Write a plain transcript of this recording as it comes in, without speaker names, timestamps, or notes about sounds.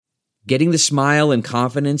Getting the smile and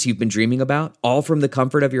confidence you've been dreaming about, all from the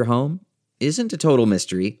comfort of your home, isn't a total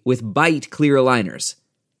mystery with Byte clear aligners.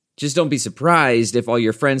 Just don't be surprised if all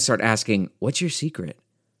your friends start asking, "What's your secret?"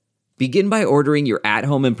 Begin by ordering your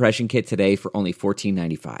at-home impression kit today for only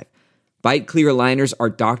 $14.95. Byte clear aligners are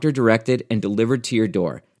doctor-directed and delivered to your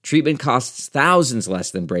door. Treatment costs thousands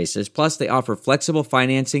less than braces, plus they offer flexible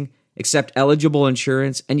financing, accept eligible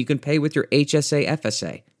insurance, and you can pay with your HSA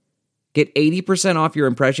FSA. Get 80% off your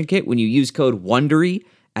impression kit when you use code WONDERY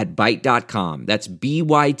at Byte.com. That's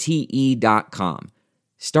BYTE.com.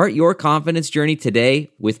 Start your confidence journey today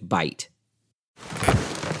with Byte.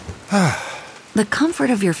 The comfort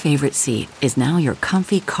of your favorite seat is now your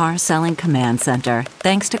comfy car selling command center,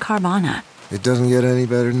 thanks to Carvana. It doesn't get any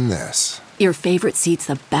better than this. Your favorite seat's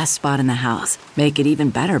the best spot in the house. Make it even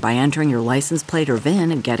better by entering your license plate or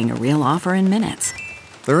VIN and getting a real offer in minutes.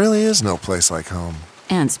 There really is no place like home.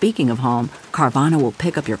 And speaking of home, Carvana will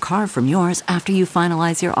pick up your car from yours after you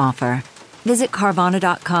finalize your offer. Visit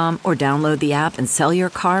Carvana.com or download the app and sell your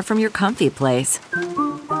car from your comfy place.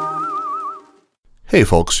 Hey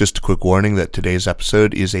folks, just a quick warning that today's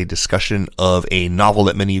episode is a discussion of a novel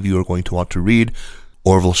that many of you are going to want to read,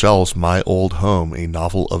 Orville Schell's My Old Home, a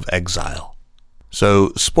novel of exile.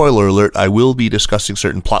 So, spoiler alert, I will be discussing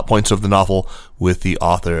certain plot points of the novel with the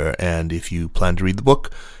author, and if you plan to read the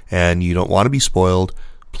book and you don't want to be spoiled,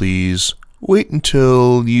 please wait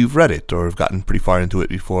until you've read it or have gotten pretty far into it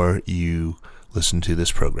before you listen to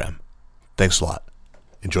this program. Thanks a lot.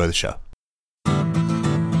 Enjoy the show.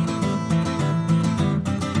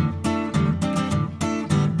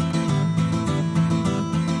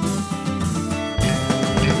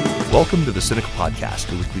 Welcome to the Sinica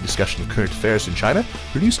Podcast, a weekly discussion of current affairs in China,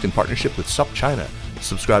 produced in partnership with SupChina.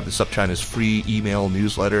 Subscribe to SupChina's free email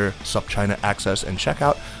newsletter, SupChina Access, and check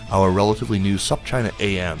out our relatively new SupChina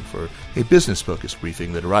AM for a business-focused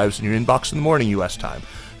briefing that arrives in your inbox in the morning U.S. time.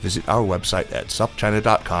 Visit our website at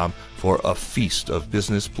supchina.com for a feast of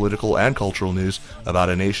business, political, and cultural news about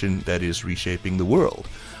a nation that is reshaping the world.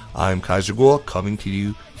 I'm Kaiser Kuo, coming to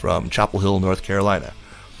you from Chapel Hill, North Carolina.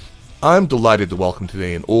 I'm delighted to welcome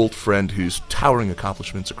today an old friend whose towering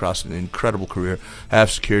accomplishments across an incredible career have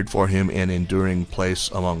secured for him an enduring place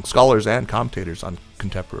among scholars and commentators on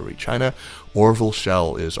contemporary China. Orville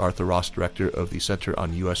Schell is Arthur Ross Director of the Center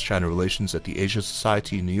on U.S.-China Relations at the Asia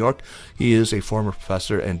Society in New York. He is a former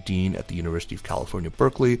professor and dean at the University of California,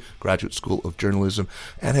 Berkeley, Graduate School of Journalism,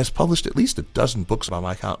 and has published at least a dozen books by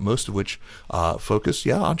my count, most of which focus,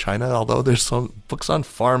 on China, although there's some books on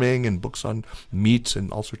farming and books on meat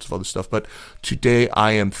and all sorts of other stuff. But today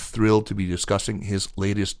I am thrilled to be discussing his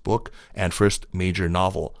latest book and first major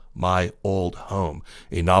novel, My Old Home,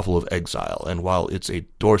 a novel of exile. And while it's a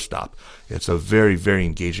doorstop, it's a very, very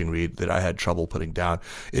engaging read that I had trouble putting down.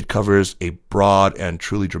 It covers a broad and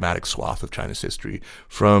truly dramatic swath of China's history,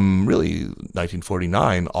 from really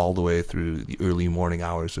 1949 all the way through the early morning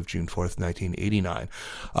hours of June 4th, 1989.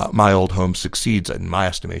 My Old Home succeeds, in my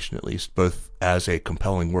estimation at least, both as a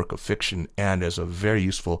compelling work of fiction and as a very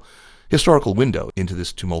useful historical window into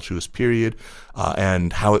this tumultuous period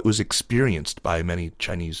and how it was experienced by many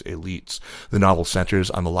Chinese elites. The novel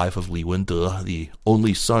centers on the life of Li Wende, the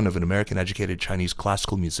only son of an American-educated Chinese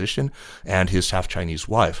classical musician, and his half-Chinese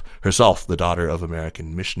wife, herself the daughter of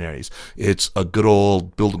American missionaries. It's a good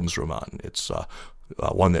old Bildungsroman. It's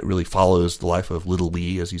one that really follows the life of Little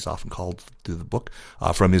Li, as he's often called through the book,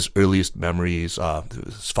 from his earliest memories,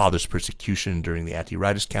 his father's persecution during the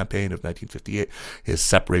anti-rightist campaign of 1958, his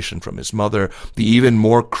separation from his mother, the even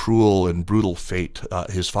more cruel and brutal fate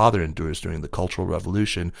his father endures during the Cultural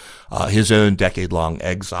Revolution, his own decade-long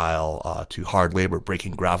exile to hard labor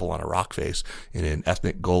breaking gravel on a rock face in an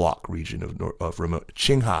ethnic Golok region of remote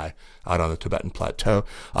Qinghai out on the Tibetan Plateau,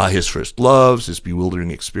 his first loves, his bewildering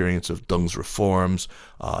experience of Deng's reforms,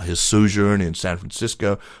 his sojourn in San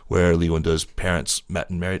Francisco, where Li Wende's parents met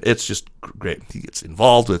and married. It's just great. He gets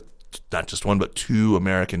involved with not just one, but two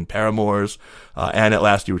American paramours. And at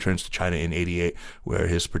last he returns to China in 1988, where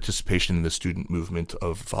his participation in the student movement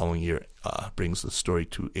of the following year brings the story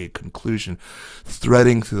to a conclusion.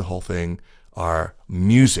 Threading through the whole thing are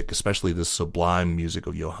music, especially the sublime music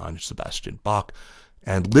of Johann Sebastian Bach,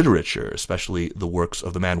 and literature, especially the works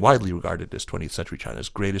of the man widely regarded as 20th century China's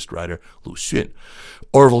greatest writer, Lu Xun.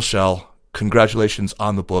 Orville Schell, congratulations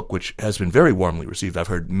on the book, which has been very warmly received. I've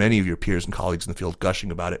heard many of your peers and colleagues in the field gushing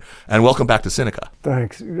about it. And welcome back to Sinica.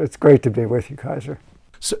 Thanks. It's great to be with you, Kaiser.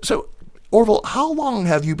 So Orville, how long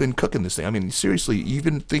have you been cooking this thing? I mean, seriously, you've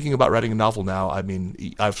been thinking about writing a novel now. I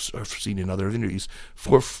mean, I've seen in other interviews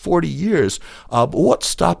for 40 years. But what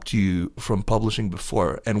stopped you from publishing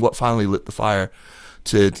before, and what finally lit the fire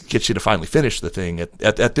to get you to finally finish the thing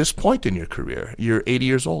at this point in your career? You're 80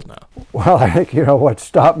 years old now. Well, I think, what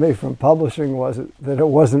stopped me from publishing was that it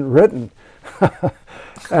wasn't written.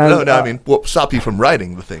 And, I mean, what stopped you from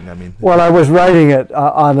writing the thing? I mean, well, I was writing it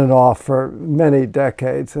on and off for many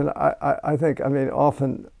decades, and I think,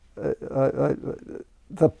 often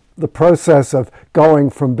the process of going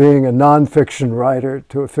from being a nonfiction writer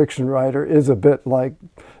to a fiction writer is a bit like,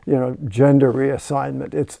 gender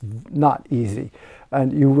reassignment. It's not easy,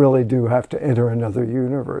 and you really do have to enter another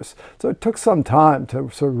universe. So it took some time to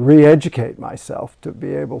sort of re-educate myself to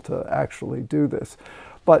be able to actually do this.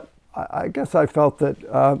 But I guess I felt that,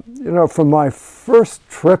 from my first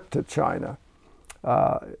trip to China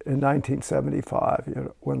in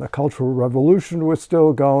 1975, when the Cultural Revolution was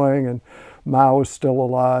still going and Mao was still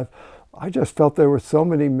alive, I just felt there were so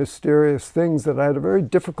many mysterious things that I had a very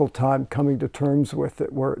difficult time coming to terms with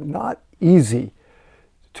that were not easy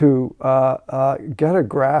to get a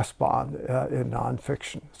grasp on in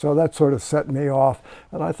nonfiction. So that sort of set me off.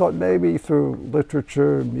 And I thought maybe through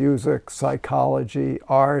literature, music, psychology,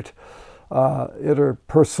 art,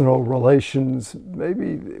 interpersonal relations,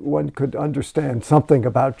 maybe one could understand something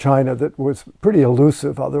about China that was pretty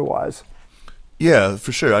elusive otherwise. Yeah,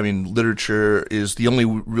 for sure. I mean, literature is the only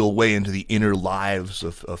real way into the inner lives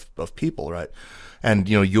of people, right? And,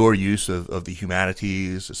 your use of the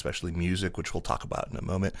humanities, especially music, which we'll talk about in a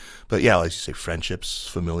moment. But yeah, as you say, friendships,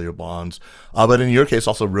 familiar bonds. But in your case,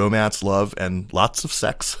 also romance, love, and lots of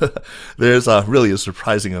sex. There's really a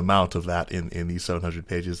surprising amount of that in these 700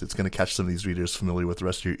 pages. It's going to catch some of these readers familiar with the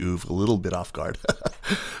rest of your oeuvre a little bit off guard.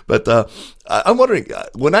 But I'm wondering,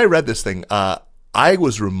 when I read this thing, I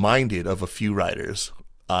was reminded of a few writers,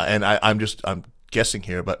 and I'm guessing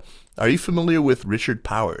here, but are you familiar with Richard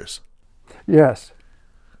Powers? Yes.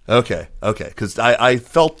 Okay, because I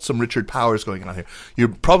felt some Richard Powers going on here. You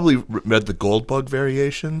probably read the Goldbug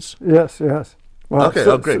Variations? Yes. Well,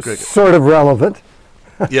 okay, great. Sort of relevant.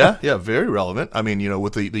 yeah, very relevant. I mean,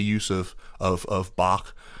 with the use of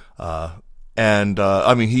Bach, and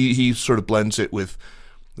I mean, he sort of blends it with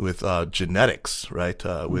genetics, right?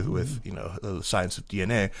 With the science of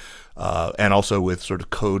DNA, and also with sort of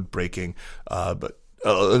code breaking. But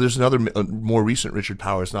there's another more recent Richard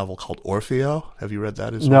Powers novel called Orfeo. Have you read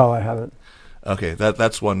that as well? No, I haven't. Okay,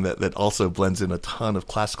 that's one that also blends in a ton of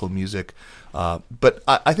classical music. But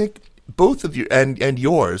I think both of you and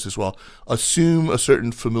yours as well assume a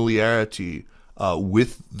certain familiarity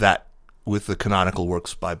with the canonical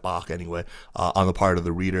works by Bach anyway, on the part of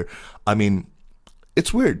the reader. I mean,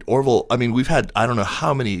 it's weird. Orville, I mean, we've had, I don't know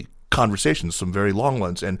how many conversations, some very long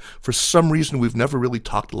ones, and for some reason we've never really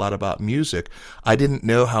talked a lot about music. I didn't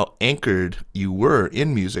know how anchored you were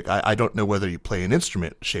in music. I don't know whether you play an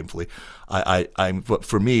instrument, shamefully. But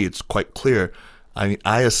for me, it's quite clear. I mean,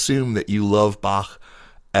 I assume that you love Bach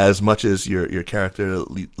as much as your character,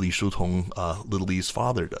 Li Shutong, Little Li's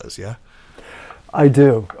father does, yeah? I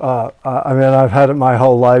do. I mean, I've had it my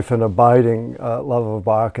whole life, an abiding love of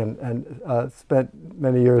Bach, and spent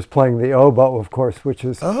many years playing the oboe, of course, which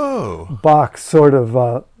is Bach's sort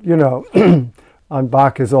of, and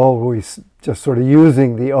Bach is always just sort of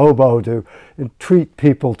using the oboe to entreat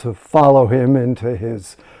people to follow him into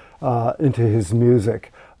his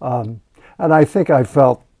music. And I think I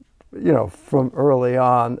felt, from early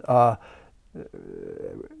on,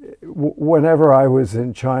 whenever I was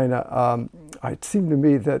in China, it seemed to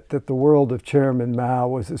me that the world of Chairman Mao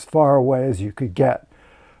was as far away as you could get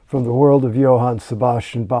from the world of Johann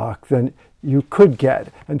Sebastian Bach than you could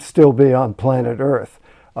get and still be on planet Earth.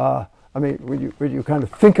 I mean, when you kind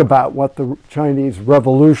of think about what the Chinese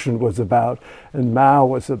Revolution was about and Mao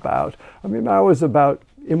was about, I mean, Mao was about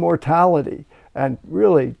immortality and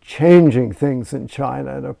really changing things in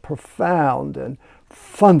China in a profound and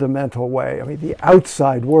fundamental way. I mean, the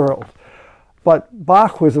outside world. But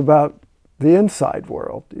Bach was about the inside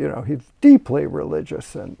world. He's deeply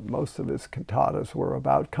religious, and most of his cantatas were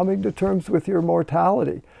about coming to terms with your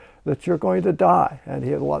mortality, that you're going to die. And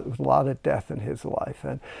he had a lot of death in his life.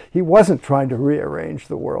 And he wasn't trying to rearrange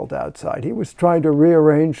the world outside. He was trying to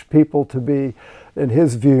rearrange people to be, in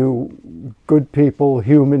his view, good people,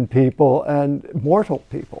 human people, and mortal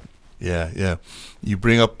people. Yeah. You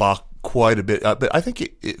bring up Bach quite a bit, but I think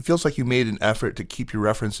it feels like you made an effort to keep your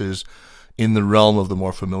references in the realm of the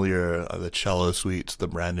more familiar, the cello suites, the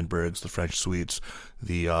Brandenburgs, the French suites,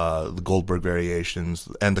 the Goldberg variations,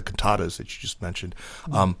 and the cantatas that you just mentioned.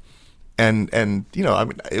 And you know, I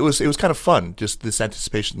mean, it was kind of fun, just this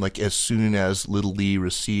anticipation. Like, as soon as little Lee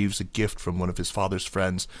receives a gift from one of his father's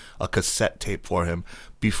friends, a cassette tape for him,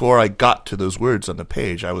 before I got to those words on the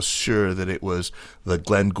page, I was sure that it was the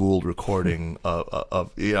Glenn Gould recording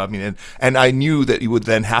of I mean, and I knew that you would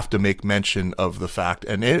then have to make mention of the fact,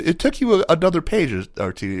 and it took you another page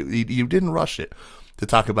or two. You didn't rush it to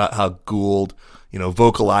talk about how Gould, you know,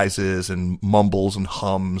 vocalizes and mumbles and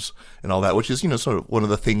hums and all that, which is, you know, sort of one of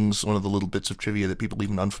the little bits of trivia that people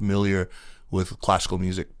even unfamiliar with classical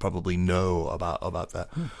music probably know about that.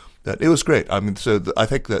 That it was great. I mean, so I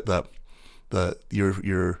think that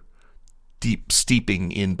your deep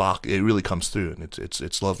steeping in Bach, it really comes through, and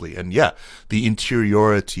it's lovely. And yeah, the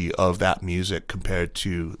interiority of that music compared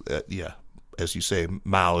to as you say,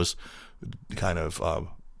 Mao's kind of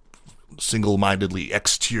single-mindedly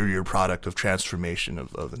exterior product of transformation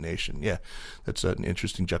of the nation. Yeah, that's an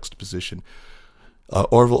interesting juxtaposition.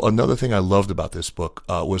 Orville, another thing I loved about this book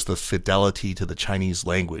was the fidelity to the Chinese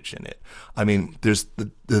language in it. I mean, there's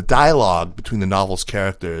the dialogue between the novel's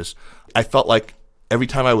characters. I felt like every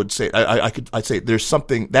time I would say, I'd say there's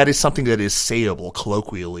something that is sayable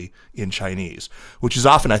colloquially in Chinese, which is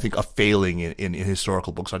often, I think, a failing in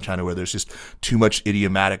historical books on China, where there's just too much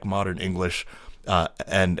idiomatic modern English.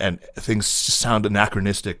 And things sound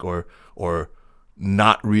anachronistic or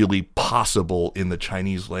not really possible in the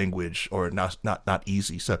Chinese language, or not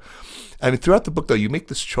easy. So, I mean, throughout the book, though, you make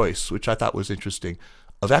this choice, which I thought was interesting,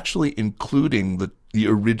 of actually including the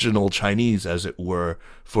original Chinese, as it were,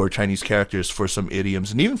 for Chinese characters, for some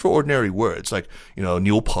idioms, and even for ordinary words, like, you know,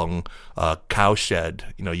 Niu Peng, cowshed.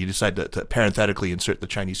 You know, you decide to parenthetically insert the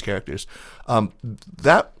Chinese characters.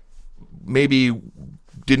 That maybe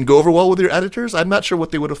didn't go over well with your editors. I'm not sure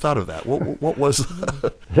what they would have thought of that. What was?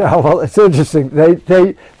 Yeah, well, it's interesting.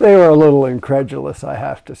 They were a little incredulous, I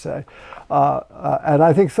have to say, and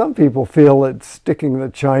I think some people feel that sticking the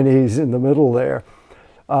Chinese in the middle there,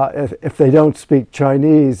 if they don't speak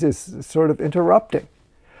Chinese, is sort of interrupting.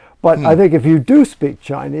 But I think if you do speak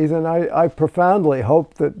Chinese, and I profoundly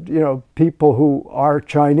hope that, you know, people who are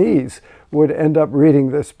Chinese would end up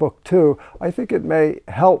reading this book too, I think it may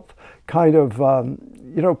help kind of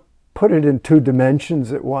you know, put it in two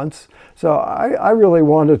dimensions at once. So I really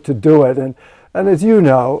wanted to do it. And as you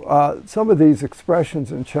know, some of these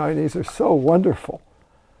expressions in Chinese are so wonderful.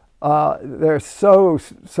 They're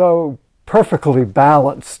so perfectly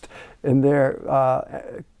balanced in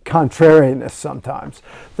their contrariness sometimes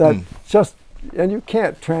that and you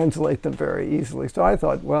can't translate them very easily. So I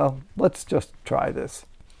thought, well, let's just try this.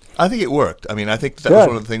 I think it worked. I mean, I think that was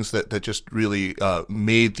one of the things that just really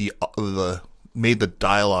made the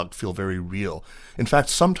dialogue feel very real. In fact,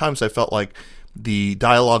 sometimes I felt like the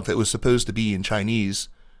dialogue that was supposed to be in Chinese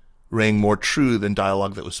rang more true than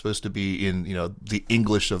dialogue that was supposed to be in, you know, the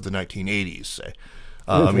English of the 1980s, say.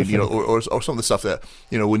 I mean, you know, or some of the stuff that,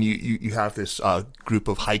 you know, when you have this group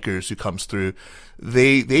of hikers who comes through,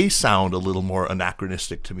 they sound a little more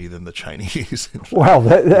anachronistic to me than the Chinese. Well,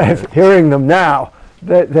 hearing them now,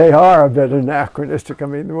 they are a bit anachronistic. I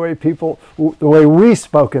mean, the way we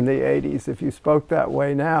spoke in the 80s, if you spoke that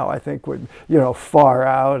way now, I think would, you know, far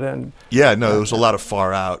out and... Yeah, no, there was a lot of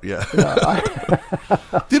far out, yeah.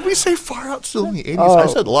 Did we say far out still in the 80s? I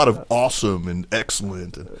said a lot of awesome and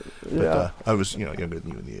excellent. But I was, you know, younger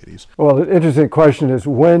than you in the 80s. Well, the interesting question is,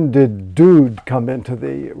 when did dude come into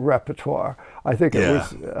the repertoire? I think it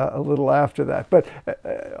was a little after that. But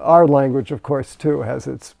our language, of course, too, has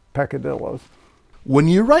its peccadillos. When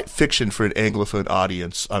you write fiction for an Anglophone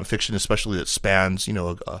audience, fiction especially that spans, you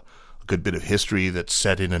know, a good bit of history that's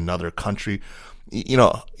set in another country, you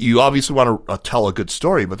know, you obviously want to tell a good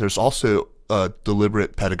story, but there's also a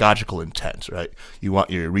deliberate pedagogical intent, right? You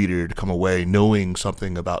want your reader to come away knowing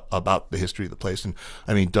something about the history of the place. And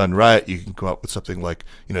I mean, done right, you can come up with something like,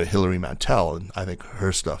 you know, Hilary Mantel, and I think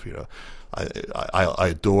her stuff, you know, I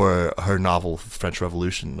adore her novel French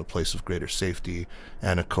Revolution, A Place of Greater Safety,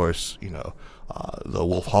 and of course, you know, the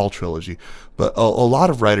Wolf Hall trilogy. But a lot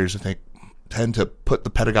of writers, I think, tend to put the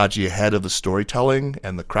pedagogy ahead of the storytelling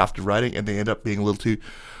and the craft of writing, and they end up being a little too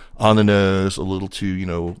on the nose, a little too, you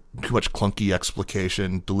know, too much clunky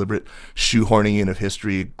explication, deliberate shoehorning in of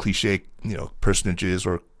history, cliche, you know, personages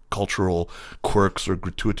or cultural quirks or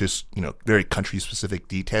gratuitous, you know, very country-specific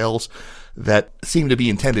details that seem to be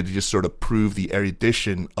intended to just sort of prove the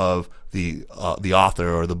erudition of the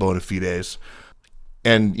author or the bona fides.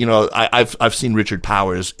 And, you know, I've seen Richard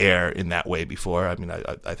Powers err in that way before. I mean,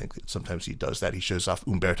 I think that sometimes he does that. He shows off.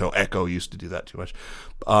 Umberto Eco used to do that too much.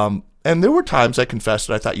 And there were times, I confess,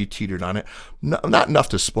 that I thought you teetered on it. Not enough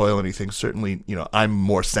to spoil anything. Certainly, I'm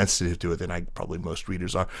more sensitive to it than probably most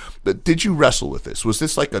readers are. But did you wrestle with this? Was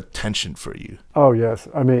this like a tension for you? Oh, yes.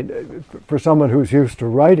 I mean, for someone who's used to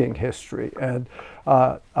writing history and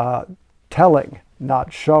telling,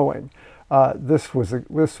 not showing, this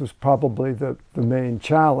was probably the main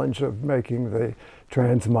challenge of making the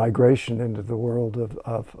transmigration into the world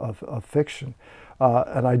of fiction.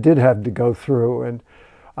 And I did have to go through and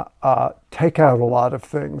take out a lot of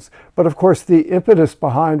things. But of course, the impetus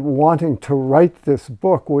behind wanting to write this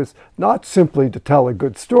book was not simply to tell a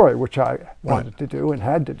good story, which I wanted to do and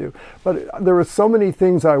had to do, but there were so many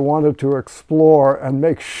things I wanted to explore and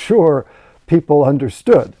make sure people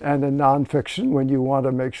understood. And in nonfiction, when you want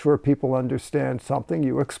to make sure people understand something,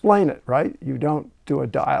 you explain it, right? You don't do a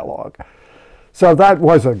dialogue. So that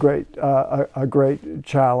was a great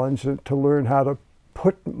challenge, to learn how to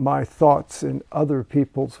put my thoughts in other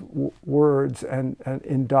people's words and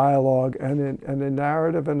in dialogue and in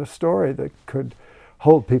narrative and a story that could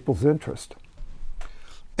hold people's interest.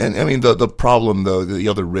 And I mean, the problem, though, the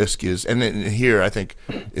other risk is, and here I think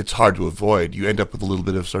it's hard to avoid, you end up with a little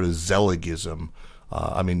bit of sort of Zeligism.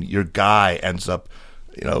 I mean, your guy ends up,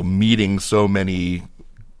 meeting so many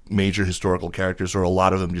major historical characters, or a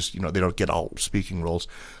lot of them just, they don't get all speaking roles.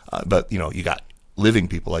 But, you got living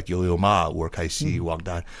people like Yo-Yo Ma or Kai-Si, Wang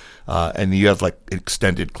Dan, and you have like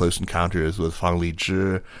extended close encounters with Fang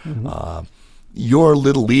Li-zhi. Your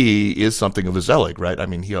little Li is something of a Zelig, right? I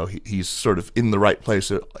mean, he's sort of in the right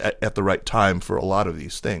place at the right time for a lot of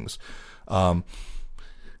these things. I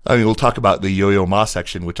mean, we'll talk about the Yo-Yo Ma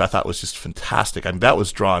section, which I thought was just fantastic. I mean, that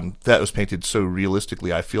was painted so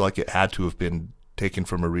realistically. I feel like it had to have been taken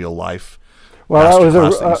from a real life. Well,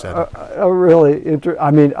 that was a really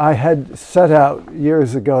I mean, I had set out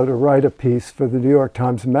years ago to write a piece for the New York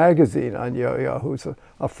Times Magazine on Yo-Yo, who's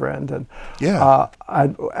a friend. And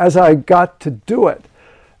as I got to do it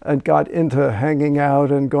and got into hanging out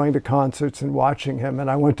and going to concerts and watching him, and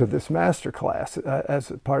I went to this master class as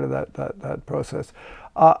part of that process,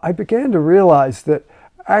 I began to realize that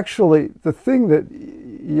actually the thing that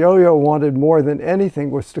Yo-Yo wanted more than anything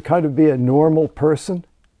was to kind of be a normal person.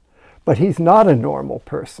 But he's not a normal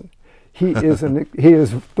person. He is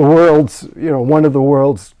the world's, one of the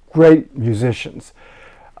world's great musicians.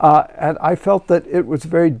 And I felt that it was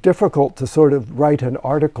very difficult to sort of write an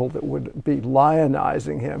article that would be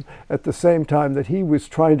lionizing him at the same time that he was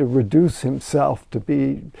trying to reduce himself to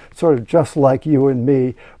be sort of just like you and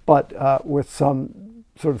me, but with some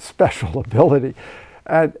sort of special ability.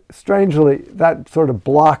 And strangely, that sort of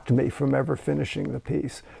blocked me from ever finishing the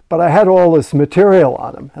piece. But I had all this material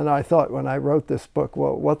on him, and I thought when I wrote this book,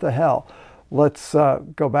 well, what the hell? Let's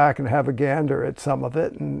go back and have a gander at some of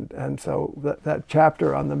it. And so that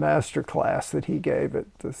chapter on the master class that he gave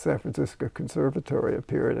at the San Francisco Conservatory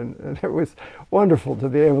appeared, and it was wonderful to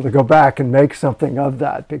be able to go back and make something of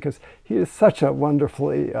that, because he is such a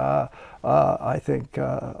wonderfully, I think,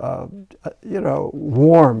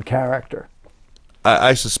 warm character.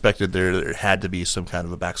 I suspected there had to be some kind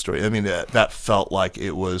of a backstory. I mean, that felt like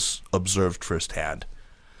it was observed firsthand.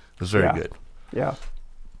 It was very good. Yeah.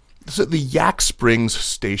 So the Yak Springs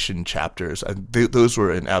Station chapters, those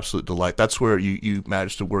were an absolute delight. That's where you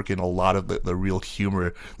managed to work in a lot of the real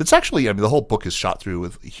humor. That's actually, I mean, the whole book is shot through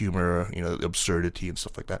with humor, absurdity and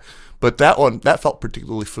stuff like that. But that felt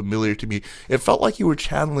particularly familiar to me. It felt like you were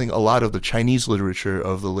channeling a lot of the Chinese literature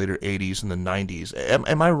of the later 80s and the 90s.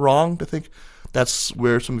 Am I wrong to think that's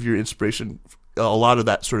where some of your inspiration, a lot of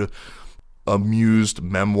that sort of amused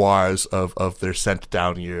memoirs of their sent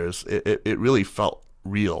down years, it really felt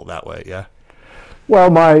real that way, yeah? Well,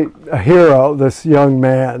 my hero, this young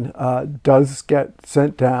man, does get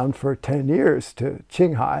sent down for 10 years to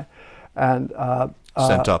Qinghai. And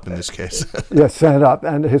sent up in this case. Yes, sent up.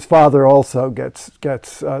 And his father also gets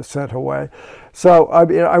sent away. So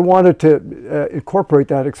I wanted to incorporate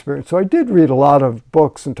that experience. So I did read a lot of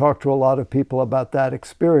books and talk to a lot of people about that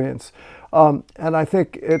experience. And I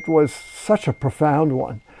think it was such a profound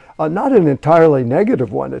one. Not an entirely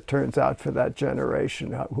negative one, it turns out, for that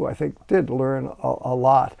generation, who I think did learn a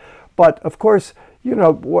lot. But of course,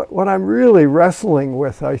 what I'm really wrestling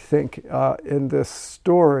with, I think, in this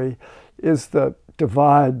story is the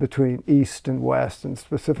divide between East and West, and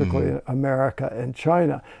specifically America and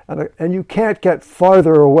China. And you can't get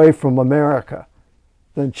farther away from America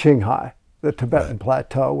than Qinghai, the Tibetan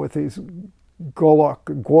plateau, with these Golok,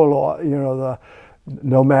 the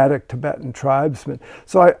nomadic Tibetan tribesmen.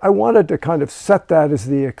 So I wanted to kind of set that as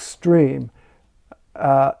the extreme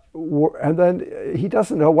and then he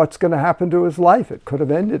doesn't know what's going to happen to his life. It could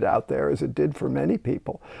have ended out there, as it did for many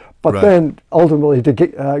people. But Right. then ultimately to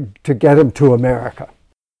get him to America.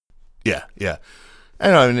 Yeah, yeah.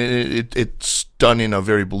 And I mean, it's done in a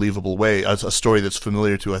very believable way. As a story that's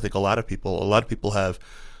familiar to, I think, a lot of people. A lot of people have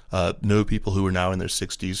know people who are now in their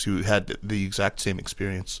 60s who had the exact same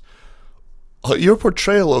experience. Your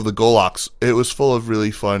portrayal of the Goloks, it was full of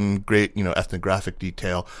really fun, great, ethnographic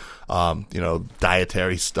detail,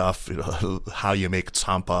 dietary stuff, how you make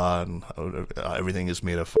tsampa and how everything is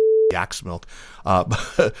made of yak's milk.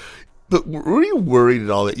 But were you worried at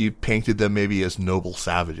all that you painted them maybe as noble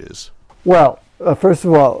savages? Well, first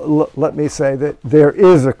of all, let me say that there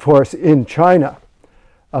is, of course, in China,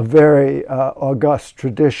 a very august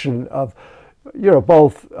tradition of,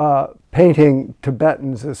 both painting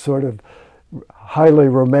Tibetans as sort of highly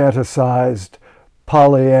romanticized,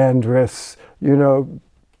 polyandrous,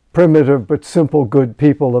 primitive but simple good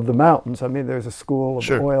people of the mountains. I mean, there's a school of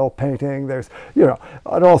Sure. oil painting. There's,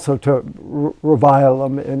 and also to revile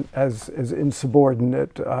them as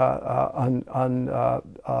insubordinate,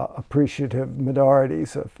 unappreciative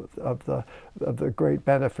minorities of the great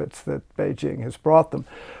benefits that Beijing has brought them.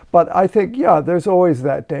 But I think, there's always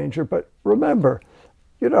that danger. But remember,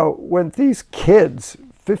 when these kids,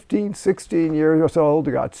 15, 16 years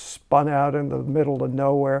old, got spun out in the middle of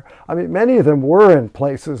nowhere. I mean, many of them were in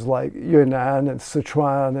places like Yunnan and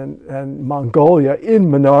Sichuan and Mongolia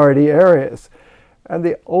in minority areas. And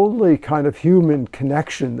the only kind of human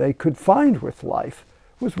connection they could find with life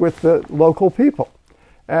was with the local people.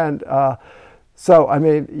 And so, I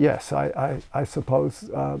mean, yes, I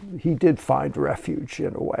suppose he did find refuge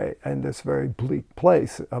in a way in this very bleak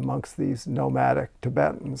place amongst these nomadic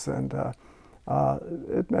Tibetans. And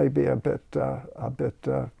it may be a bit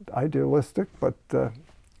idealistic, but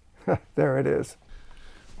there it is.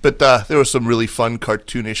 But there were some really fun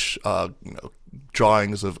cartoonish,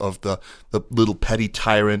 drawings of the little petty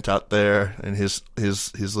tyrant out there and his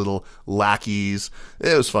little lackeys.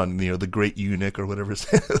 It was fun, the great eunuch or whatever.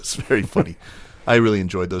 It was very funny. I really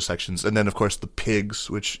enjoyed those sections. And then, of course, the pigs,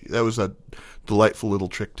 which that was a delightful little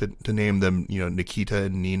trick to name them, Nikita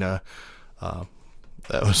and Nina.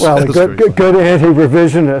 That was, well, that was good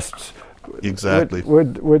anti-revisionists exactly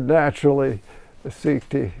would naturally seek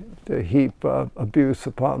to heap abuse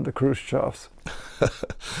upon the Khrushchevs.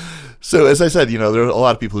 So, as I said, there are a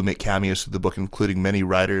lot of people who make cameos to the book, including many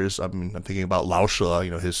writers. I mean, I'm thinking about Lao She,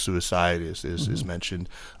 his suicide is mentioned.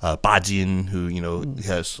 Ba Jin, who,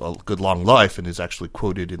 has a good long life and is actually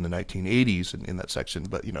quoted in the 1980s in that section,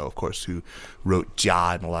 but, of course, who wrote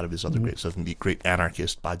Jia and a lot of his other great stuff, and the great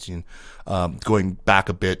anarchist Ba Jin. Going back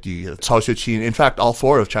a bit, Cao Xueqin. In fact, all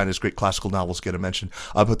four of China's great classical novels get a mention.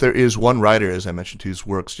 But there is one writer, as I mentioned, whose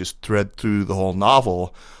works just thread through the whole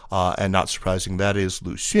novel, and not surprising, that is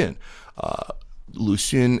Lu Xun. Lu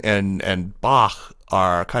Xun and Bach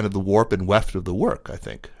are kind of the warp and weft of the work, I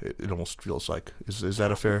think. It almost feels like. Is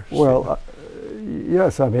that a fair statement? Well,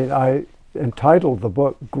 yes. I mean, I entitled the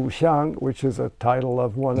book Guxiang, which is a title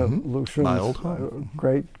of one of Lu Xun's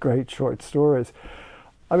great short stories.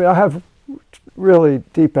 I mean, I have really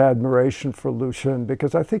deep admiration for Lu Xun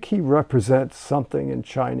because I think he represents something in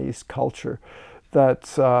Chinese culture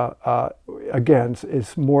that's, again,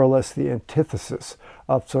 is more or less the antithesis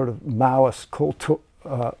of sort of Maoist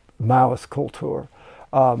culture.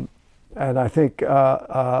 And I think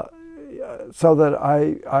so that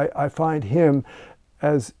I find him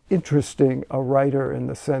as interesting a writer in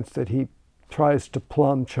the sense that he tries to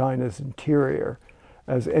plumb China's interior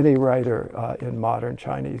as any writer in modern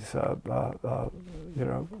Chinese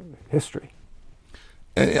history.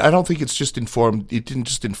 And I don't think it's just informed. It didn't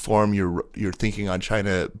just inform your thinking on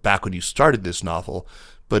China back when you started this novel,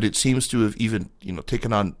 but it seems to have even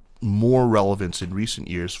taken on more relevance in recent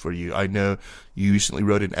years for you. I know you recently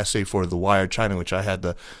wrote an essay for The Wired China, which I had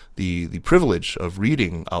the privilege of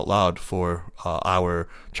reading out loud for our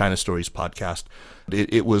China Stories podcast.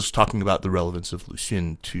 It was talking about the relevance of Lu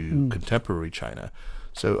Xun to contemporary China.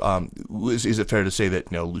 So is it fair to say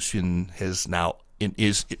that Lu Xun has now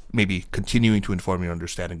is maybe continuing to inform your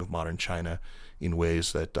understanding of modern China in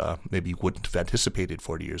ways that maybe you wouldn't have anticipated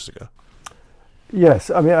 40 years ago?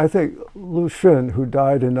 Yes, I mean, I think Lu Xun, who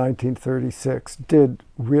died in 1936, did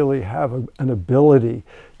really have an ability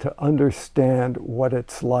to understand what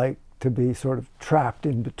it's like to be sort of trapped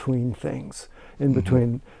in between things, in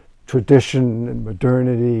between tradition and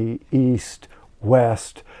modernity, East,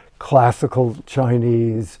 West, classical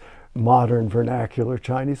Chinese, modern vernacular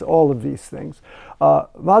Chinese, all of these things. Mao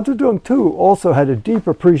Zedong, too, also had a deep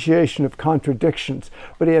appreciation of contradictions,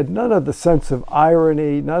 but he had none of the sense of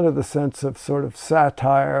irony, none of the sense of sort of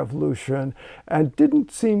satire of Lu Xun, and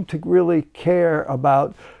didn't seem to really care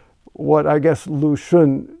about what I guess Lu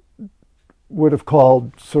Xun would have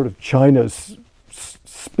called sort of China's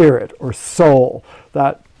spirit or soul,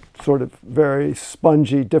 that sort of very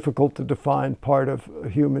spongy, difficult to define part of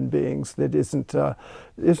human beings that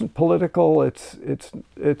isn't political. It's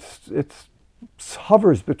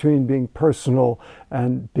hovers between being personal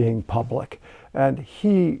and being public. And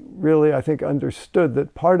he really, I think, understood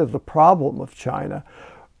that part of the problem of China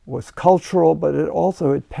was cultural, but it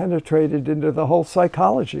also had penetrated into the whole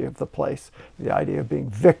psychology of the place. The idea of being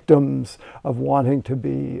victims, of wanting to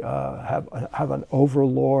be have an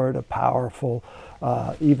overlord, a powerful,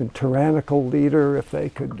 even tyrannical leader if they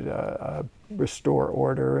could restore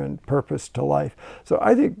order and purpose to life. So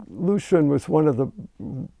I think Lu Xun was one of the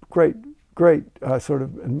great sort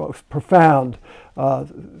of and most profound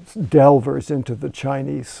delvers into the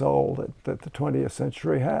Chinese soul that the 20th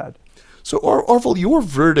century had. So, Orville, your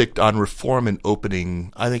verdict on Reform and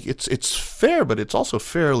Opening, I think it's fair, but it's also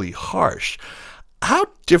fairly harsh. How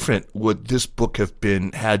different would this book have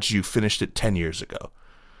been had you finished it 10 years ago?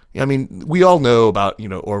 I mean, we all know about,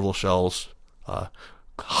 Orville Schell's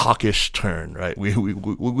hawkish turn, right? We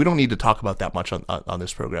don't need to talk about that much on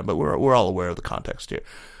this program, but we're all aware of the context here.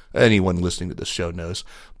 Anyone listening to this show knows.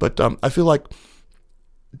 But I feel like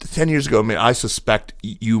 10 years ago, I suspect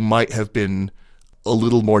you might have been a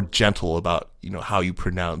little more gentle about, how you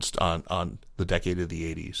pronounced on the decade of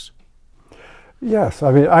the 80s. Yes,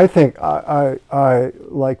 I mean, I think I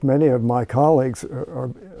like many of my colleagues, is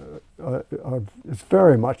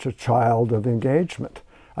very much a child of engagement.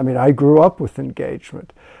 I mean, I grew up with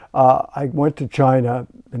engagement. I went to China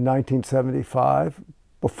in 1975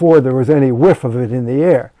 before there was any whiff of it in the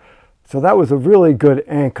air. So that was a really good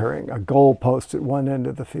anchoring, a goalpost at one end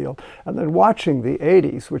of the field. And then watching the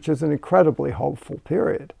 80s, which is an incredibly hopeful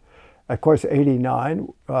period. Of course,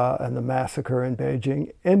 89 and the massacre in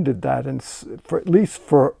Beijing ended that, at least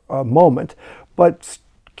for a moment. But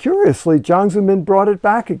curiously, Jiang Zemin brought it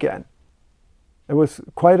back again. It was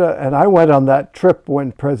and I went on that trip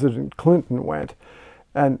when President Clinton went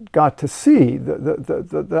and got to see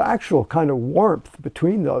the actual kind of warmth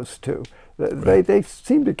between those two. They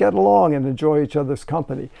seem to get along and enjoy each other's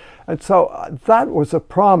company. And so that was a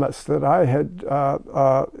promise that I had,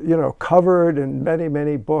 covered in many,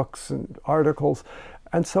 many books and articles.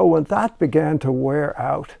 And so when that began to wear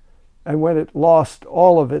out and when it lost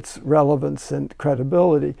all of its relevance and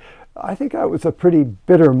credibility, I think that was a pretty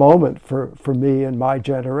bitter moment for me and my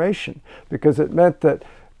generation, because it meant that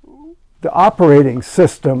the operating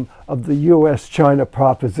system of the U.S.-China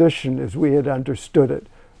proposition as we had understood it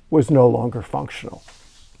was no longer functional.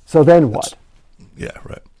 So then what? Yeah,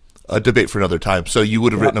 right. A debate for another time. So you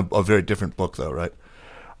would have written a very different book, though, right?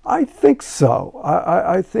 I think so.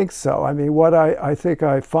 I think so. I mean, what I think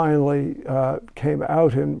I finally came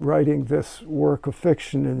out in writing this work of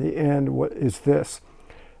fiction in the end is this,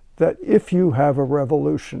 that if you have a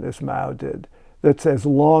revolution, as Mao did, that's as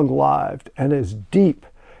long-lived and as deep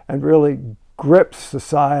and really grips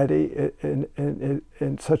society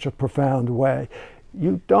in such a profound way,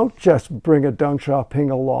 you don't just bring a Deng Xiaoping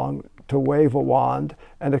along to wave a wand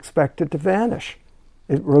and expect it to vanish.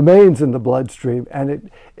 It remains in the bloodstream, and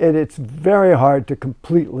it's very hard to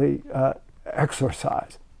completely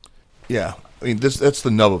exorcise. Yeah, I mean, that's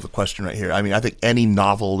the nub of the question right here. I mean, I think any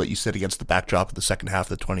novel that you set against the backdrop of the second half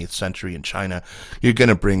of the 20th century in China, you're going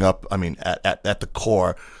to bring up, I mean, at the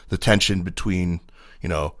core, the tension between,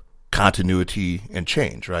 continuity and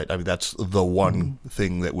change, right? I mean, that's the one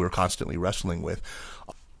thing that we're constantly wrestling with.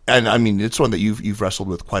 And I mean, it's one that you've wrestled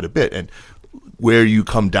with quite a bit. And where you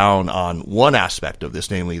come down on one aspect of this,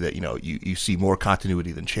 namely that, you see more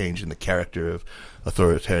continuity than change in the character of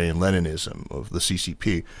authoritarian Leninism, of the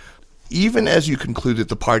CCP. Even as you conclude that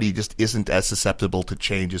the party just isn't as susceptible to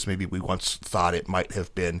change as maybe we once thought it might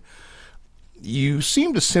have been, you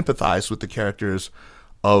seem to sympathize with the characters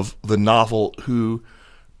of the novel who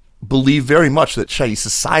believe very much that Chinese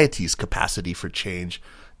society's capacity for change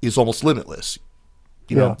is almost limitless.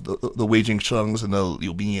 The Wei Jingsheng's and the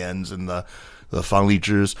Liu Binyan's and the Fang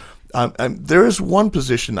Lijizh's. There is one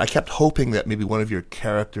position I kept hoping that maybe one of your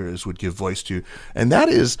characters would give voice to, and that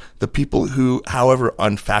is the people who, however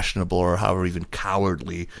unfashionable or however even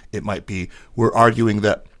cowardly it might be, were arguing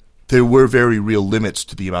that there were very real limits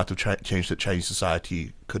to the amount of change that Chinese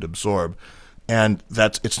society could absorb, and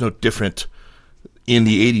it's no different in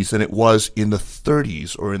the 80s than it was in the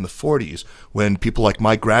 30s or in the 40s, when people like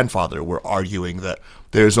my grandfather were arguing that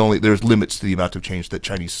there's limits to the amount of change that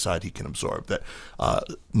Chinese society can absorb, that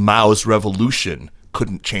Mao's revolution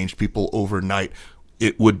couldn't change people overnight.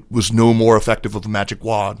 It was no more effective of a magic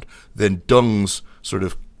wand than Deng's sort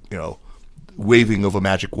of, waving of a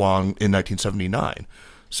magic wand in 1979.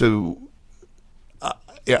 So,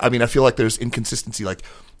 I feel like there's inconsistency. Like,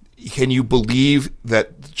 can you believe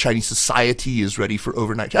that Chinese society is ready for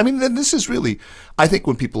overnight? Then this is really, I think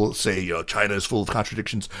when people say, China is full of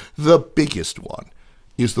contradictions, the biggest one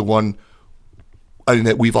is the one,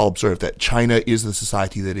 that we've all observed, that China is the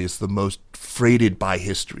society that is the most freighted by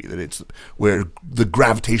history, that it's where the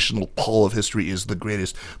gravitational pull of history is the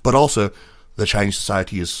greatest, but also the Chinese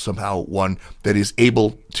society is somehow one that is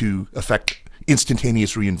able to affect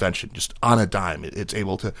instantaneous reinvention, just on a dime. It's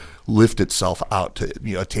able to lift itself out to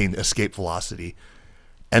attain escape velocity.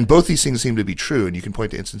 And both these things seem to be true, and you can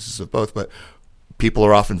point to instances of both, but people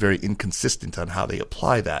are often very inconsistent on how they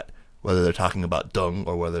apply that, whether they're talking about Deng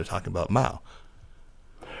or whether they're talking about Mao.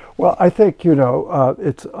 Well, I think,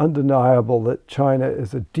 it's undeniable that China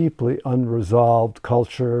is a deeply unresolved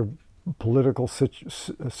culture, political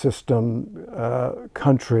system,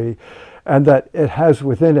 country, and that it has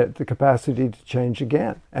within it the capacity to change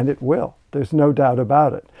again, and it will. There's no doubt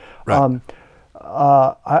about it. Right.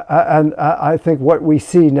 I think what we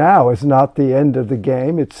see now is not the end of the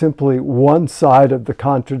game. It's simply one side of the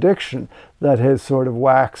contradiction that has sort of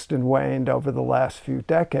waxed and waned over the last few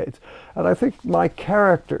decades. And I think my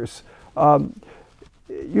characters, think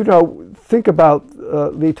about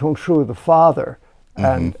Li Tongshu, the father,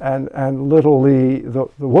 and little Li, the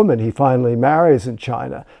woman he finally marries in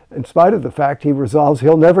China. In spite of the fact he resolves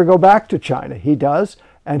he'll never go back to China. He does,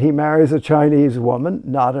 and he marries a Chinese woman,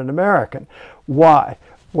 not an American. Why?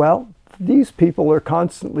 Well, these people are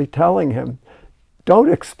constantly telling him,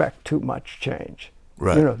 don't expect too much change.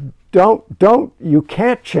 Right. You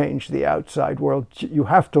can't change the outside world. You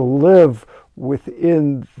have to live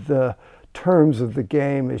within the terms of the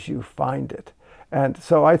game as you find it. And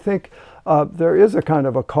so I think there is a kind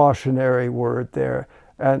of a cautionary word there.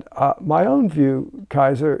 And my own view,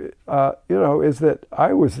 Kaiser, is that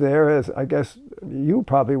I was there, as I guess you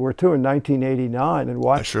probably were too, in 1989 and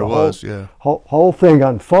watched the whole thing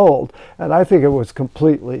unfold. And I think it was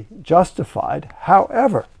completely justified.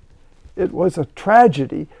 However, it was a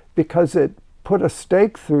tragedy because it put a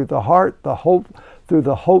stake through the heart, through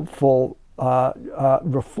the hopeful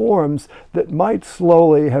reforms that might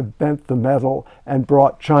slowly have bent the metal and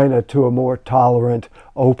brought China to a more tolerant,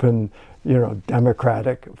 open,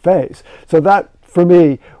 democratic phase. So that, for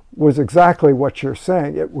me, was exactly what you're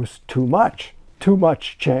saying. It was too much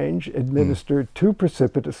change administered too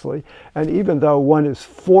precipitously. And even though one is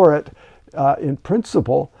for it in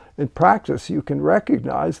principle, in practice, you can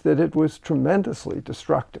recognize that it was tremendously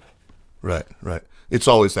destructive. Right. It's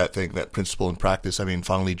always that thing, that principle in practice. Fang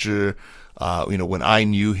Lizhi, when I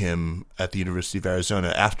knew him at the University of Arizona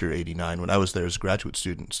after '89, when I was there as a graduate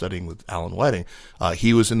student studying with Alan Whiting,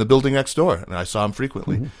 he was in the building next door, and I saw him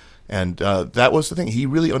frequently. Mm-hmm. And that was the thing. He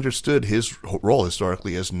really understood his role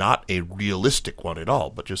historically as not a realistic one at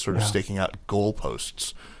all, but just sort of staking out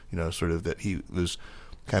goalposts, sort of that he was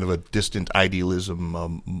kind of a distant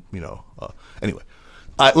idealism, Anyway,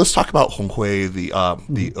 let's talk about Hong Hui,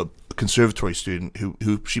 the conservatory student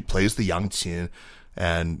who she plays the Yang Qin,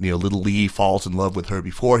 and little Li falls in love with her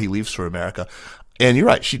before he leaves for America. And you're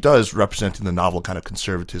right, she does represent in the novel kind of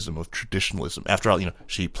conservatism of traditionalism. After all,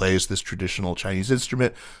 she plays this traditional Chinese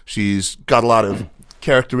instrument. She's got a lot of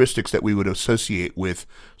characteristics that we would associate with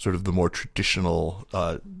sort of the more traditional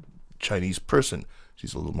Chinese person.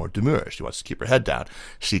 She's a little more demure. She wants to keep her head down.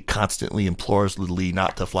 She constantly implores little Li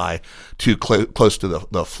not to fly too close to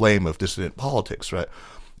the flame of dissident politics, right?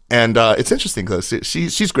 And it's interesting because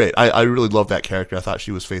she's great. I really love that character. I thought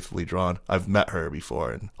she was faithfully drawn. I've met her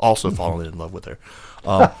before and also fallen in love with her.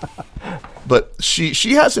 But she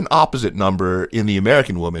has an opposite number in The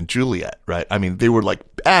American Woman, Juliet, right? They were like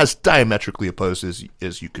as diametrically opposed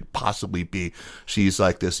as you could possibly be. She's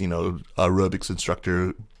like this, aerobics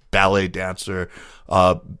instructor, ballet dancer.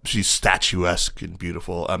 She's statuesque and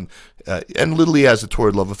beautiful. And Little Li has a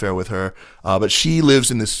torrid love affair with her. But she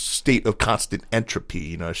lives in this state of constant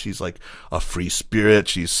entropy. She's like a free spirit.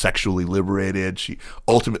 She's sexually liberated. She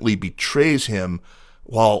ultimately betrays him,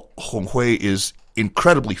 while Hong Hui is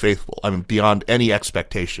incredibly faithful. Beyond any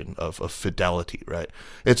expectation of fidelity, right?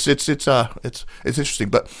 It's interesting.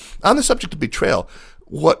 But on the subject of betrayal,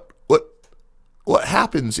 what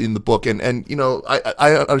happens in the book, and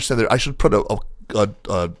I understand that I should put a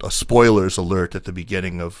spoilers alert at the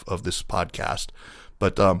beginning of this podcast,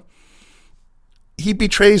 but he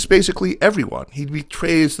betrays basically everyone. He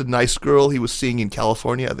betrays the nice girl he was seeing in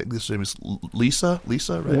California. I think this name is Lisa,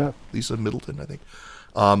 right? Yeah. Lisa Middleton, I think,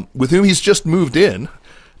 with whom he's just moved in.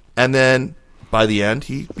 And then by the end,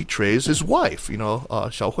 he betrays his wife,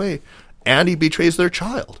 Xiao Hui, and he betrays their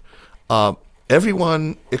child.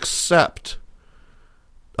 Everyone except,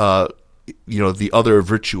 the other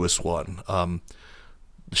virtuous one,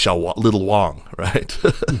 Little Wang, right?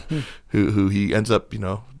 who he ends up,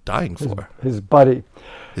 dying for. His buddy.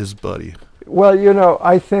 His buddy. Well,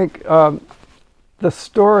 I think the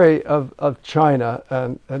story of China,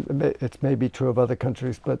 and it may be true of other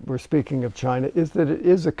countries, but we're speaking of China, is that it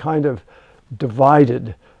is a kind of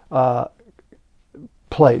divided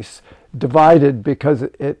place. Divided because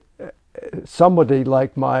somebody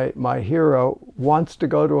like my hero wants to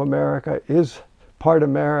go to America, is part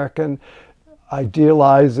American,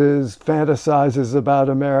 idealizes, fantasizes about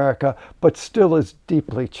America, but still is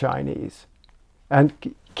deeply Chinese and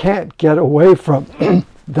can't get away from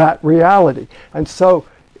that reality. And so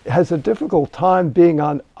has a difficult time being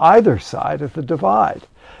on either side of the divide.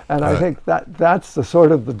 And I think that's the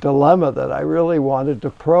sort of the dilemma that I really wanted to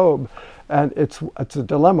probe. And it's a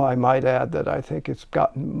dilemma, I might add, that I think it's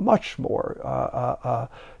gotten much more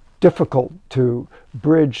difficult to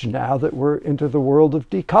bridge now that we're into the world of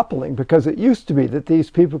decoupling, because it used to be that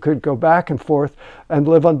these people could go back and forth and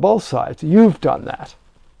live on both sides. You've done that.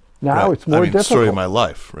 Now it's more difficult. It's the story of my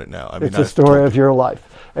life right now. It's the story of your life.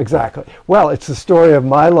 Exactly. Well, it's the story of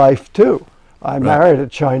my life too. I married a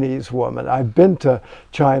Chinese woman. I've been to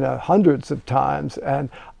China hundreds of times, and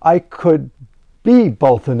I could be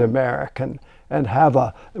both an American and have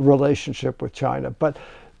a relationship with China. But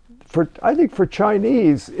I think for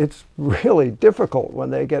Chinese, it's really difficult when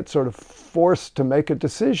they get sort of forced to make a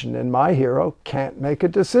decision. And my hero can't make a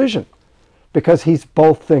decision because he's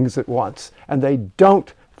both things at once, and they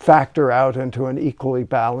don't factor out into an equally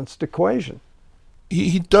balanced equation.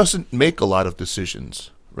 He doesn't make a lot of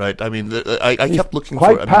decisions, right? I mean, I kept looking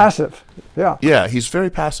for... Quite passive, yeah. Yeah, he's very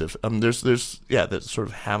passive. There's that sort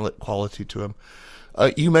of Hamlet quality to him.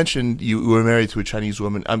 You mentioned you were married to a Chinese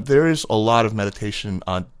woman. There is a lot of meditation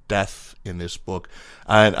on death in this book,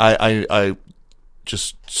 and I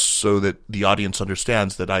just so that the audience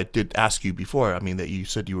understands that I did ask you before. I mean, that you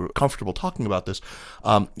said you were comfortable talking about this.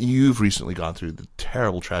 You've recently gone through the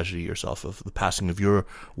terrible tragedy yourself of the passing of your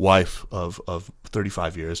wife of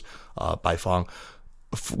 35 years, Bai Fang,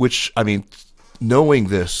 which, I mean, knowing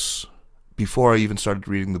this before I even started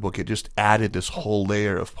reading the book, it just added this whole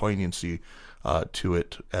layer of poignancy to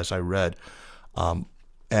it as I read.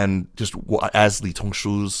 And just as Li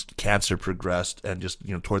Tongshu's cancer progressed and just,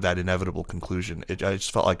 toward that inevitable conclusion, I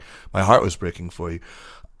just felt like my heart was breaking for you.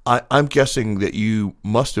 I'm guessing that you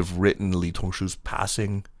must have written Li Tongshu's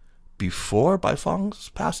passing before Bai Fang's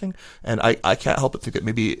passing, and I can't help but think that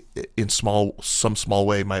maybe in some small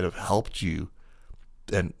way might have helped you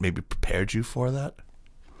and maybe prepared you for that.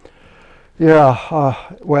 Yeah,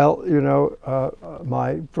 well,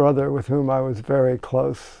 my brother, with whom I was very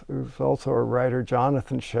close, who's also a writer,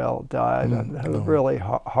 Jonathan Schell, died and had a really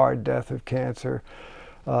hard death of cancer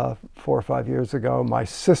 4 or 5 years ago. My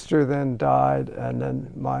sister then died, and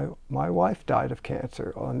then my wife died of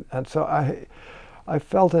cancer. And so I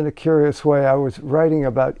felt in a curious way I was writing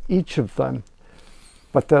about each of them,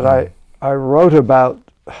 but that I wrote about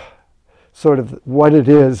sort of what it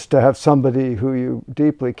is to have somebody who you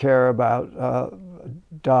deeply care about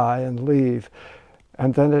die and leave.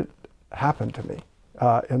 And then it happened to me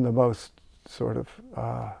in the most sort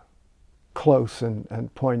of close and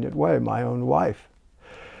poignant way, my own wife.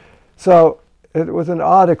 So it was an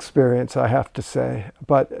odd experience, I have to say.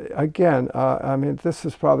 But again, I mean, this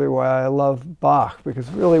is probably why I love Bach, because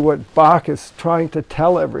really what Bach is trying to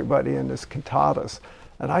tell everybody in his cantatas,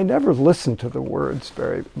 and I never listened to the words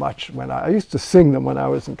very much when I used to sing them when I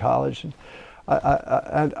was in college, and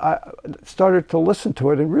I started to listen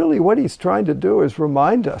to it. And really what he's trying to do is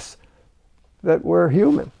remind us that we're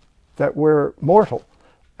human, that we're mortal,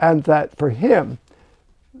 and that for him,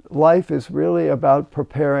 life is really about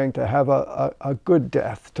preparing to have a good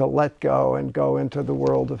death, to let go and go into the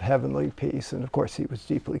world of heavenly peace. And of course, he was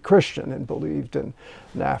deeply Christian and believed in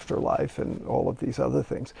an afterlife and all of these other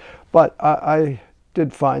things. But I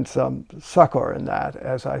did find some succor in that,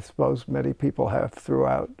 as I suppose many people have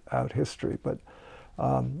throughout history. But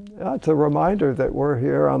it's a reminder that we're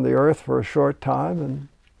here on the earth for a short time,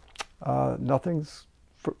 and nothing's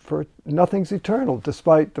eternal,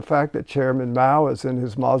 despite the fact that Chairman Mao is in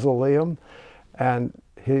his mausoleum, and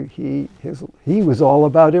he was all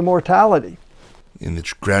about immortality. In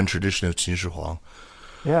the grand tradition of Qin Shi Huang.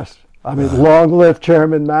 Yes, I mean, long live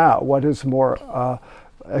Chairman Mao. What is more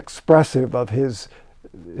expressive of his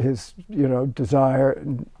desire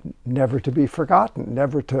never to be forgotten,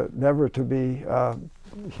 never to be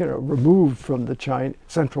removed from the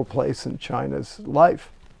central place in China's life.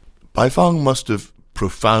 Baifeng must have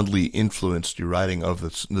profoundly influenced your writing of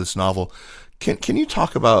this novel. Can you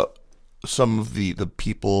talk about some of the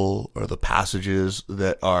people or the passages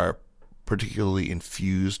that are particularly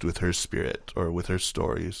infused with her spirit or with her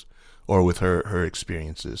stories or with her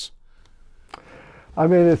experiences? I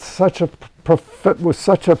mean, it was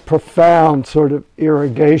such a profound sort of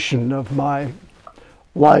irrigation of my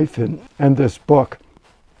life and this book.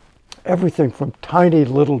 Everything from tiny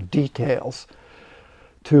little details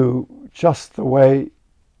to just the way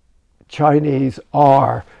Chinese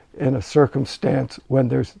are in a circumstance when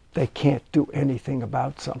they can't do anything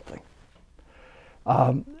about something.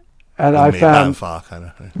 And I found...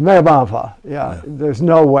 Mei Banfa, yeah. There's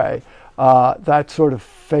no way. That sort of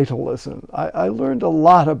fatalism. I learned a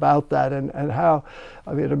lot about that and how,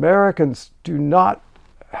 Americans do not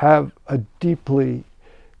have a deep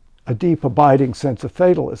abiding sense of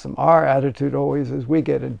fatalism. Our attitude always is we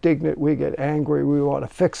get indignant, we get angry, we want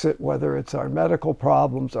to fix it, whether it's our medical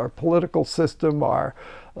problems, our political system, our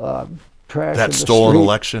trash that in the stolen street.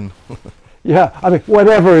 election. Yeah,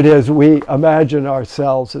 whatever it is, we imagine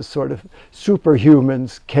ourselves as sort of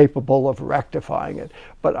superhumans capable of rectifying it.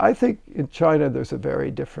 But I think in China there's a very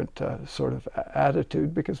different sort of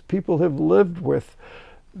attitude because people have lived with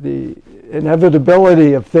the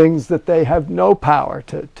inevitability of things that they have no power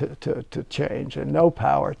to change and no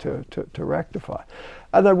power to rectify.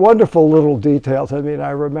 And then wonderful little details. I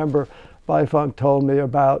remember Baifeng told me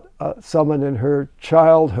about someone in her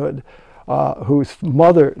childhood whose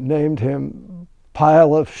mother named him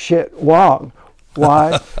Pile of Shit Wang.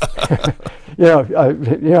 Why?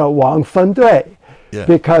 Wang Fendui. Yeah.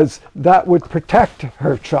 Because that would protect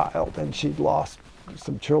her child, and she'd lost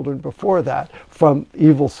some children before that from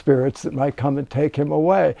evil spirits that might come and take him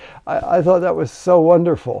away. I thought that was so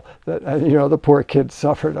wonderful that, the poor kid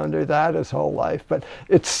suffered under that his whole life, but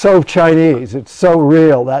it's so Chinese, it's so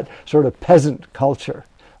real, that sort of peasant culture.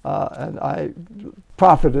 And I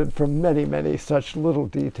profited from many, many such little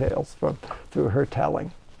details through her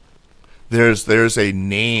telling. There's a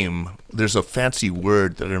name, there's a fancy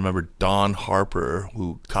word that I remember Don Harper,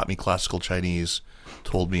 who taught me classical Chinese,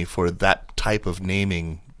 told me for that type of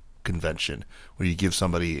naming convention, where you give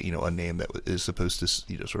somebody, a name that is supposed to,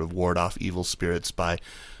 sort of ward off evil spirits by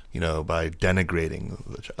denigrating.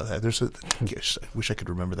 I wish I could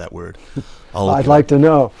remember that word. I'd like to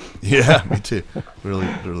know. Yeah, me too. Really,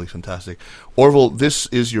 really fantastic. Orville, this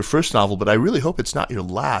is your first novel, but I really hope it's not your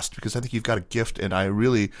last, because I think you've got a gift, and I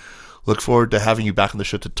really look forward to having you back on the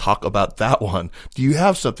show to talk about that one. Do you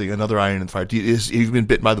have another iron in the fire? You've been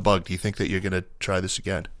bitten by the bug. Do you think that you're going to try this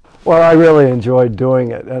again? Well, I really enjoyed doing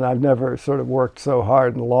it, and I've never sort of worked so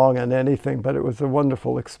hard and long on anything, but it was a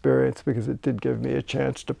wonderful experience because it did give me a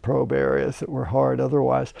chance to probe areas that were hard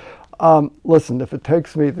otherwise. Listen, if it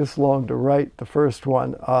takes me this long to write the first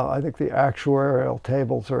one, I think the actuarial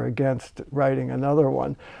tables are against writing another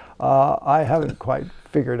one. I haven't quite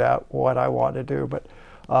figured out what I want to do, but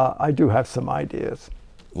I do have some ideas.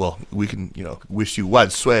 Well, we can, wish you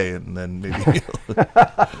wide sway, and then maybe.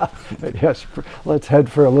 Yes, let's head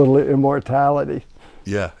for a little immortality.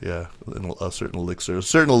 Yeah. And certain elixirs.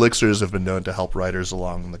 Certain elixirs have been known to help writers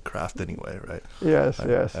along in the craft anyway, right? Yes.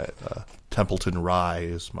 Templeton Rye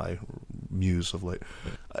is my muse of late.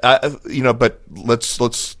 But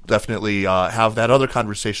let's definitely have that other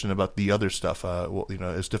conversation about the other stuff.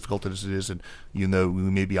 As difficult as it is, and we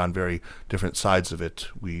may be on very different sides of it.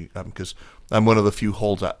 Because I'm one of the few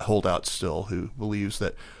holdouts still who believes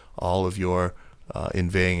that all of your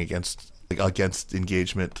inveighing against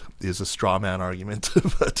engagement is a straw man argument.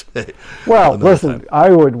 But hey, well, listen, I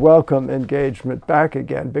would welcome engagement back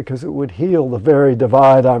again because it would heal the very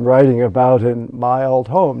divide I'm writing about in my old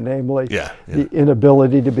home, namely the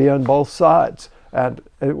inability to be on both sides. And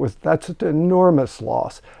that's an enormous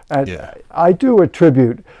loss. And I do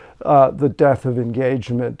attribute the death of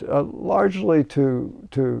engagement largely to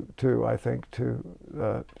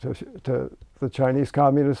the Chinese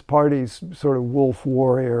Communist Party's sort of wolf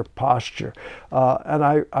warrior posture, and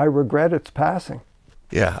I regret its passing.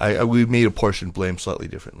 Yeah, we may apportion blame slightly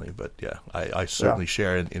differently, but I certainly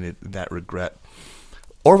share in that regret.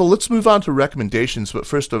 Orville, let's move on to recommendations, but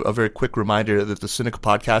first a very quick reminder that the Sinica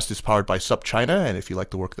podcast is powered by SupChina, and if you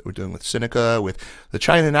like the work that we're doing with Sinica, with the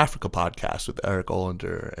China and Africa podcast with Eric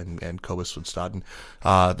Olander and Cobus von Staden,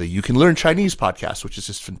 the You Can Learn Chinese podcast, which is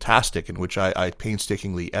just fantastic, in which I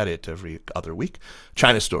painstakingly edit every other week,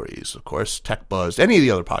 China Stories, of course, Tech Buzz, any of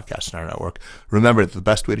the other podcasts in our network. Remember that the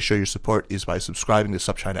best way to show your support is by subscribing to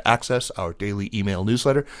SupChina Access, our daily email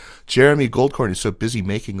newsletter. Jeremy Goldkorn is so busy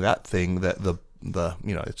making that thing that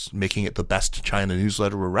it's making it the best China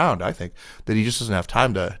newsletter around, I think, that he just doesn't have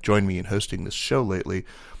time to join me in hosting this show lately.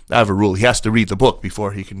 I have a rule. He has to read the book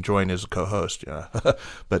before he can join as a co-host.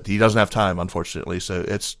 But he doesn't have time, unfortunately. So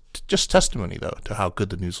it's just testimony, though, to how good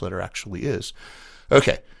the newsletter actually is.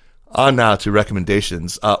 Okay, on now to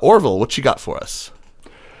recommendations. Orville, what you got for us?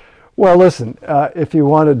 Well, listen, if you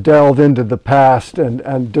want to delve into the past,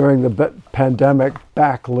 and during the pandemic,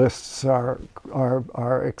 backlists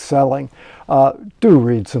are excelling, do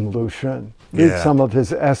read some Lu Xun. Read some of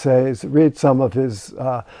his essays, read some of his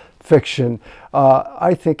fiction.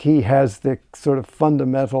 I think he has the sort of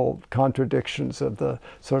fundamental contradictions of the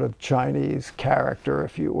sort of Chinese character,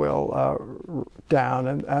 if you will, down,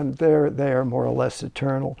 and they are more or less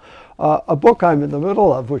eternal. A book I'm in the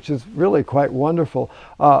middle of, which is really quite wonderful,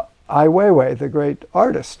 Ai Weiwei, the great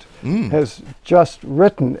artist, has just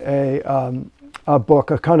written a book,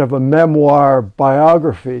 a kind of a memoir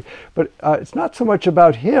biography, but it's not so much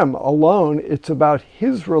about him alone, it's about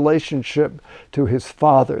his relationship to his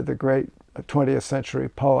father, the great 20th century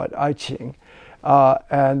poet Ai Qing,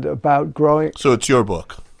 and about growing... So it's your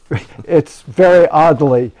book. It's very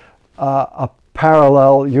oddly a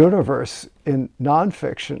parallel universe in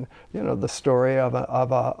nonfiction, the story of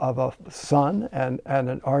a son and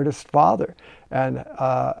an artist father. And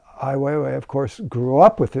Ai Weiwei, of course, grew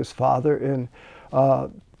up with his father in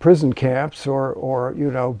prison camps or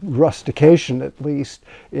rustication, at least,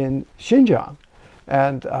 in Xinjiang.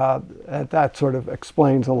 And that sort of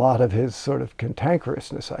explains a lot of his sort of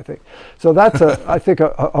cantankerousness, I think. So that's, I think,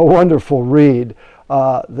 a wonderful read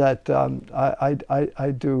that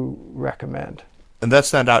I do recommend. And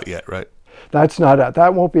that's not out yet, right? That's not out.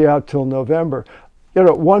 That won't be out till November.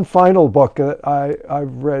 One final book that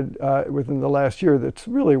I've read within the last year that's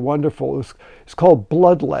really wonderful is called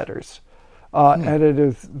Blood Letters. And it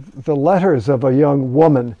is the letters of a young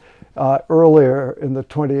woman earlier in the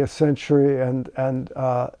 20th century and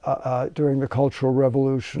during the Cultural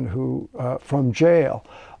Revolution who from jail,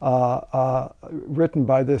 written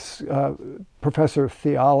by this professor of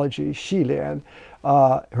theology, Xi Lian.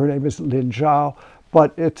 Her name is Lin Zhao.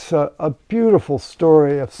 But it's a beautiful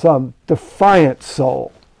story of some defiant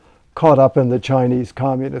soul caught up in the Chinese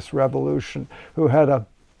Communist Revolution who had a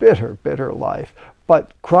bitter, bitter life,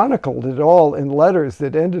 but chronicled it all in letters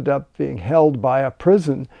that ended up being held by a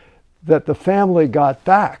prison that the family got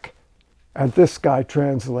back. And this guy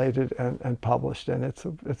translated and published, and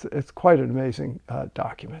it's quite an amazing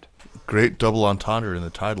document. Great double entendre in the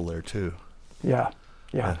title there, too. Yeah.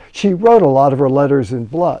 She wrote a lot of her letters in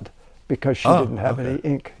blood, because she didn't have any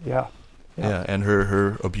ink. Yeah, and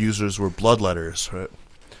her abusers were blood letters, right?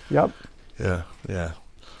 Yep. Yeah.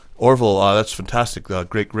 Orville, that's fantastic.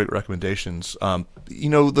 Great recommendations.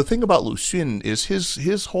 The thing about Lu Xun is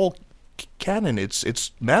his whole canon.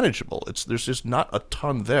 It's manageable. There's just not a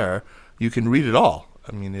ton there. You can read it all.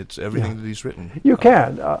 I mean, it's everything that he's written. You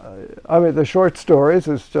can. The short stories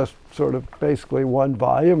is just sort of basically one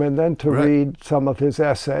volume, and then to read some of his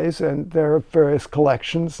essays, and there are various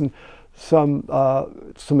collections and some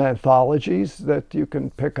anthologies that you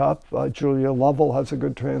can pick up. Julia Lovell has a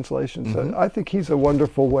good translation. So I think he's a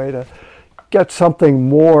wonderful way to get something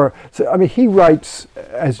more. So, he writes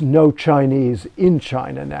as no Chinese in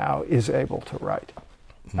China now is able to write.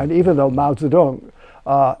 And even though Mao Zedong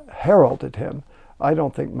heralded him, I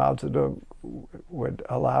don't think Mao Zedong would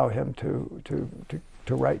allow him to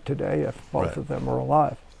write today if both of them are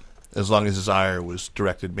alive. As long as his ire was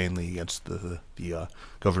directed mainly against the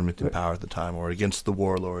government in power at the time, or against the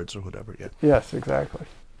warlords or whatever. Yeah. Yes, exactly.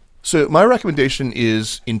 So my recommendation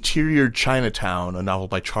is Interior Chinatown, a novel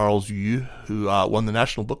by Charles Yu, who won the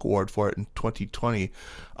National Book Award for it in 2020.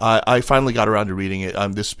 I finally got around to reading it,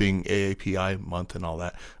 this being AAPI month and all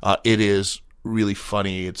that. It is really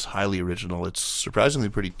funny. It's highly original. It's surprisingly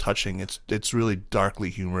pretty touching. It's really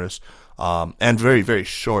darkly humorous, and very, very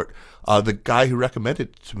short. The guy who recommended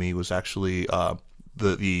it to me was actually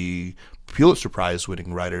the Pulitzer Prize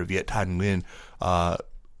winning writer Viet Thanh Nguyen.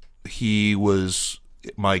 He was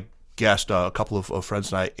my guest. A couple of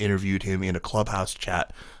friends and I interviewed him in a Clubhouse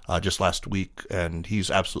chat just last week, and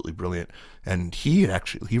he's absolutely brilliant. And he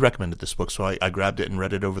recommended this book, so I grabbed it and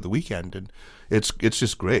read it over the weekend, and it's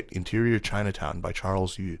just great. Interior Chinatown by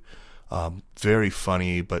Charles Yu. Very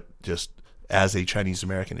funny, but just as a Chinese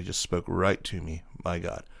American, it just spoke right to me. My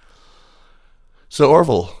God. So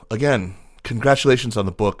Orville, again, congratulations on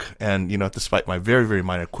the book, and despite my very, very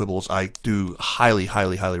minor quibbles, I do highly,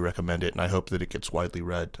 highly, highly recommend it, and I hope that it gets widely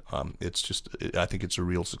read. I think it's a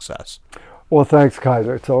real success. Well, thanks,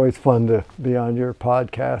 Kaiser. It's always fun to be on your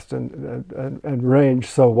podcast and range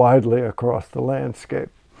so widely across the landscape.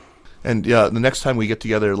 And yeah, the next time we get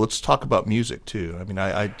together, let's talk about music too. I mean,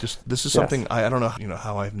 this is something I don't know,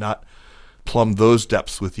 how I've not plumbed those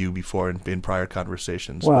depths with you before in prior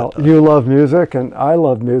conversations. Well, you love music and I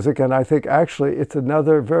love music, and I think actually it's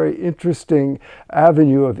another very interesting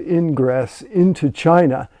avenue of ingress into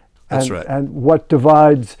China. That's right. And what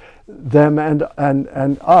divides them and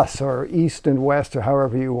us, or East and West, or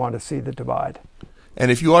however you want to see the divide. And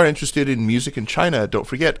if you are interested in music in China, don't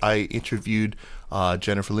forget I interviewed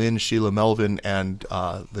Jennifer Lin, Sheila Melvin, and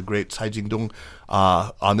the great Cai Jingdong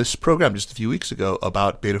on this program just a few weeks ago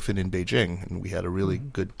about Beethoven in Beijing, and we had a really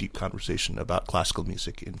good, deep conversation about classical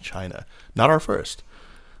music in China. Not our first.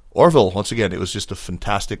 Orville, once again, it was just a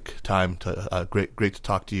fantastic time. Great to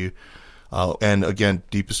talk to you. And again,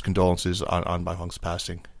 deepest condolences on Bai Huang's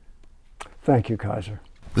passing. Thank you, Kaiser.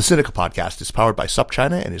 The Sinica podcast is powered by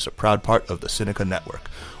SupChina and is a proud part of the Sinica Network.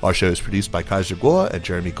 Our show is produced by Kaiser Kuo and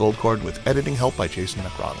Jeremy Goldkorn with editing help by Jason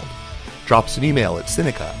McRonald. Drop us an email at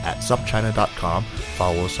sinica@supchina.com.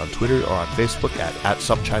 Follow us on Twitter or on Facebook at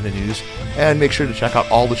SupChina News. And make sure to check out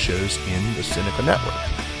all the shows in the Sinica Network.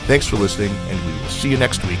 Thanks for listening, and we will see you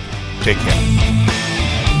next week. Take care.